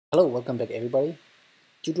Hello, welcome back everybody.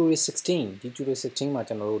 Tutorial 16. The tutorial 16 ma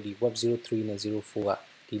channel the Web03 and 04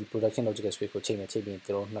 the production logic switch ko chain bin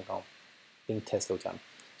throw na kaung ping test lo jam.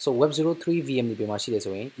 So Web03 VM IP ma shi de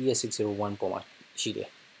so yin ES601 po ma shi de.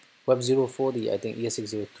 Web04 the I think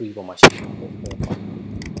ES603 po ma shi de.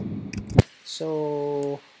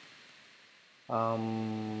 So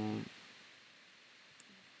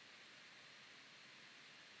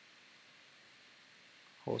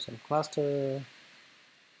host and cluster.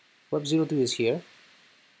 Web03 is here.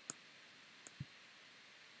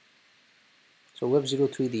 So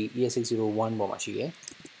Web03 the ES601 po ma shi de.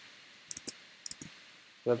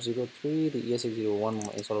 Web03 the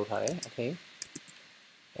ES601 is all okay.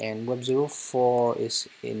 And Web04 is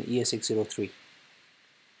in ES603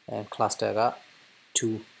 and cluster got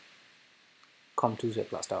 2 COM2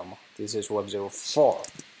 cluster. This is Web04.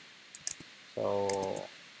 So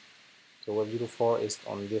Web04 is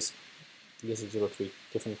on this ES603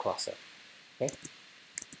 different cluster. Okay.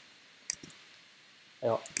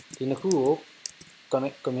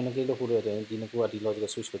 Communicate the logical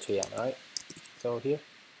switch right? So here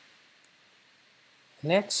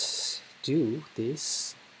let's do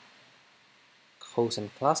this host and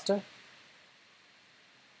cluster,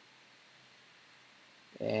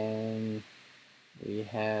 and we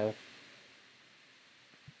have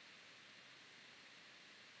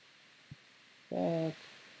back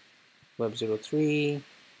Web03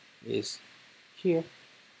 is here.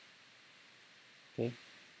 Okay,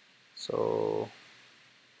 so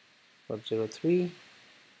Web03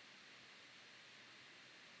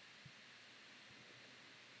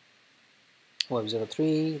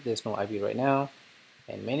 there's no IP right now,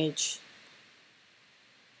 and manage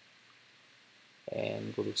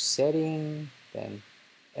and go to setting, then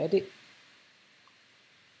edit.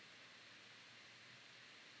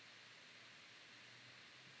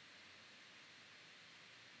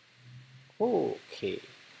 Okay,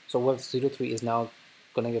 so Web03 is now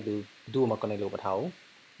connected to do connect over how.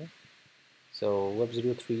 Okay. So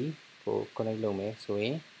Web03 for connect low so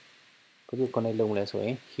connect low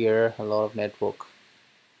so here a lot of network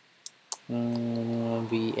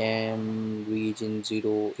VM region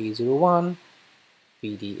 0A01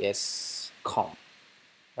 VDS COM,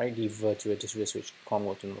 right? The virtual distributed switch COM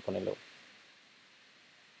go to connect low.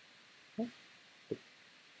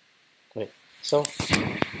 Okay, so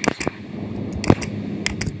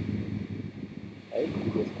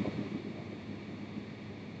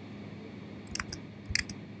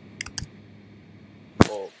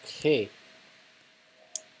okay,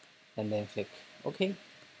 and then click OK.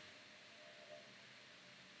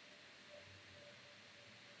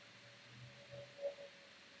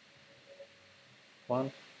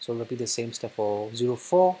 So repeat the same step for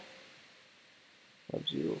 04.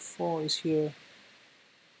 Web04 is here.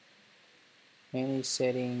 Manage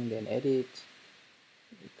setting, then edit.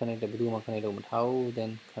 Connect the Beduma connect over how,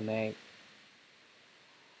 then connect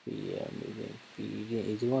VM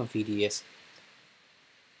VDS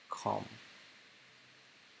COM.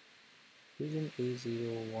 Region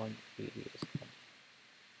A01 VDS COM.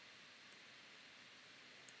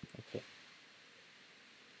 Okay.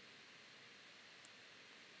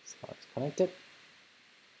 So it's connected.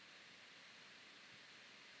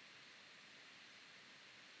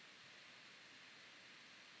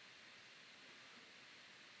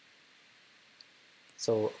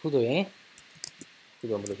 So who do we the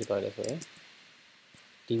Web03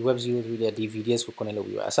 the VDS को connect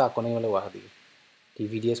लोगी ऐसा connect वाले वाह दी the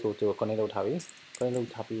VDS को तो connect उठावी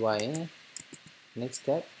next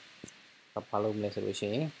step अब follow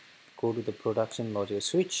solution go to the production logic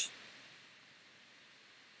switch.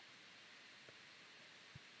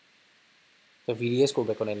 The VDS को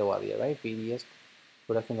connect लगा दिया right, VDS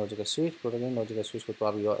production logic switch को तो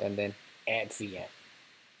अभी and then add VM.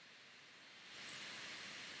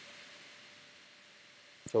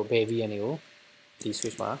 So baby anyway, the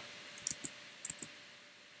switch ma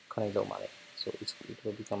connect low male. So it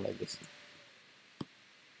will become like this.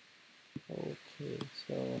 Okay,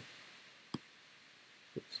 so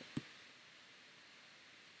oops.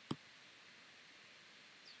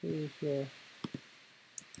 3 here.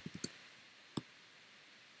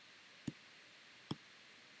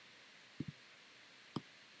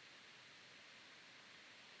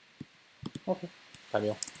 Okay,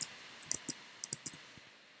 cambio.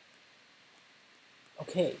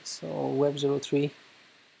 Okay, so Web03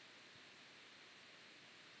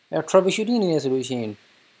 troubleshooting in a solution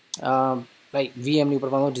like VM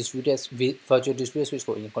पर distributed virtual distributed switch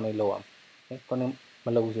को connect low okay connect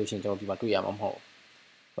मतलब solution जो भी बात हुई हम हो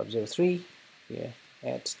Web03 here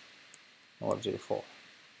at Web04.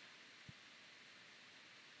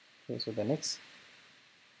 Okay, so the next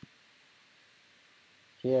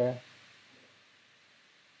here.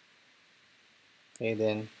 Okay,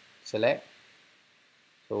 then select.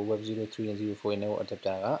 So Web03 and 04 network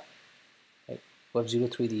adapter right?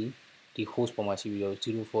 Web03 the host ပေါ်မှာရှိပြီးတော့ 04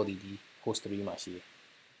 the host 3မှာရှိတယ်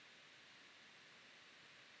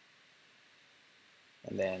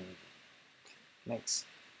and then next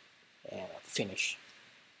and finish.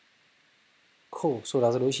 Cool. So ဒါ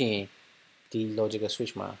ဆိုလို့ရှိရင်ဒီ logical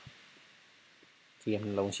switch မှာ VM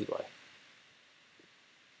နှလုံးရှိသွားတယ်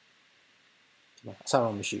ဒီမှာအစ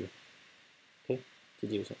တော့မရှိဘူး okay ကြည့်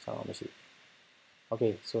ကြည့်ဆိုအစတော့မရှိဘူး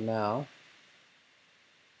okay so now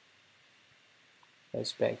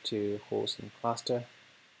let's back to host and cluster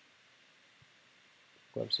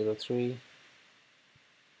Web03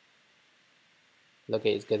 look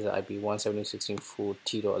at it gets the IP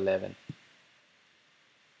 172.16.4T.11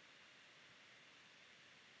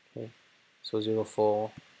 okay so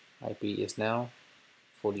 04 IP is now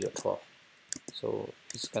 40.12 so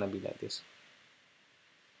it's gonna be like this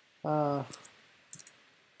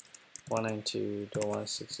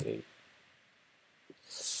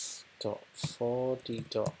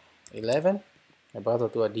 192.168.40.11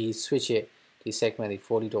 about to the switch it the segment the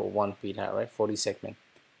 40.1 feet high, right? 40 segment.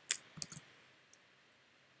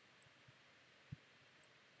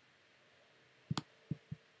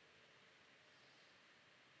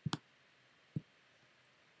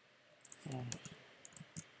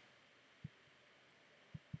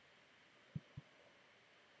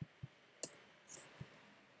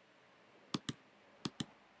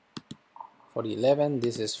 For the 11,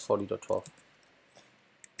 this is 40.12.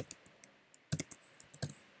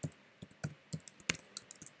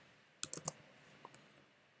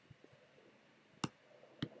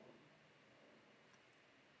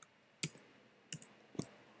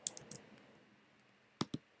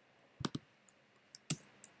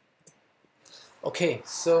 Okay,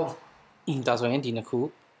 so that's why I'm going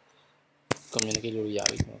to communicate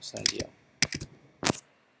with you.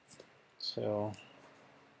 So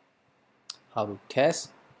how to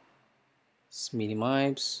test?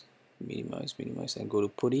 Minimize, and go to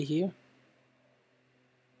putty here.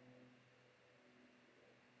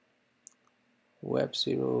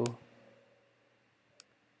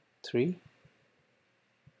 Web03.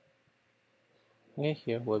 Okay,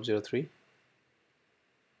 here Web03.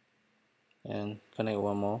 And connect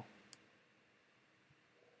one more.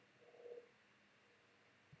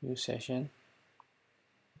 New session.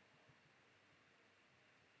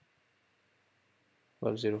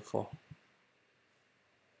 Web04.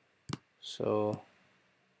 So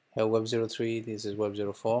here Web03, this is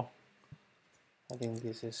Web04. I think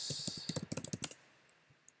this is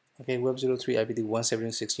okay. Web03 IPv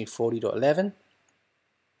 172.16.40.11.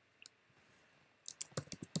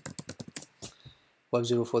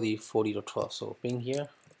 Web04 the 40.12. So ping here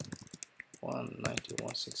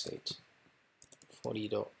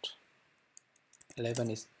 192.168.40.11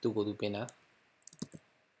 is to go to pinner,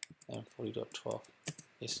 and 40.12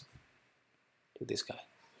 is to this guy.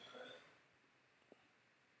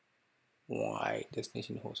 Why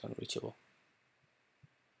destination host unreachable?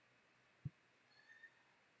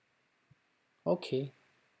 Okay,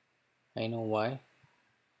 I know why.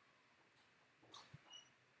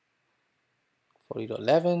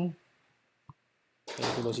 40.11.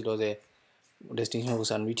 Okay, destination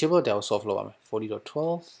host unreachable. That was soft low.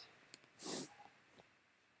 40.12.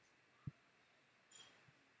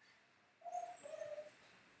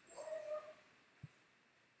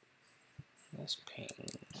 Let's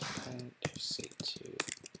ping FC2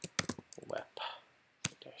 web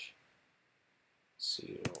dash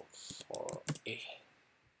 04A.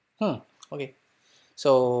 Okay,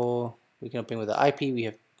 so we can ping with the IP.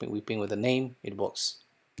 We ping with the name. It works.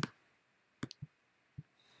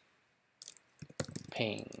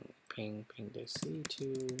 Ping the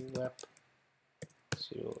C2 web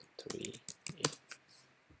 03A.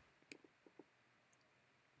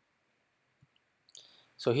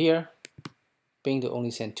 So here, ping to only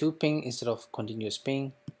send 2 ping instead of continuous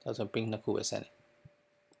ping. That's a ping naku send.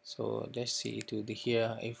 So let's see to the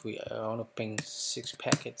here if we want to ping 6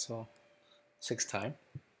 packets, so 6 times.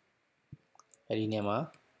 Nema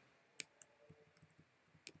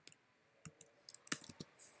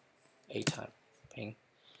 8 times ping.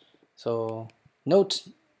 So note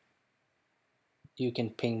you can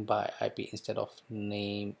ping by IP instead of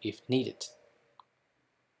name if needed.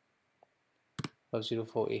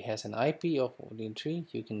 Web04 it has an IP of 43.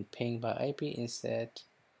 You can ping by IP instead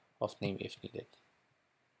of name if needed.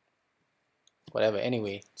 Whatever,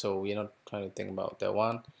 anyway, so we're not trying to think about that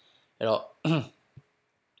one at all. Good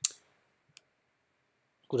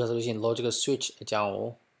resolution logical switch အကြောင်း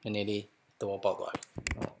ကိုနည်းနည်းလေးသဘောပေါက်သွားပြီ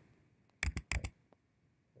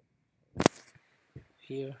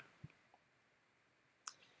here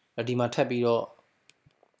ဒီမှာထပ်ပြီးတော့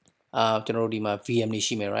ကျွန်တော်တို့ဒီမှာ VM တွေ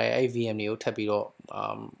ရှိမယ် right အဲ့ VM တွေကိုထပ်ပြီးတော့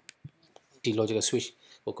ဒီ logical switch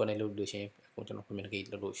ကို connect လုပ်လို့ရှိရင်ကျွန်တော် communicate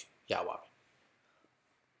လုပ်လို့ရပါမယ်.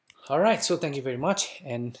 Alright, so thank you very much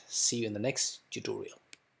and see you in the next tutorial.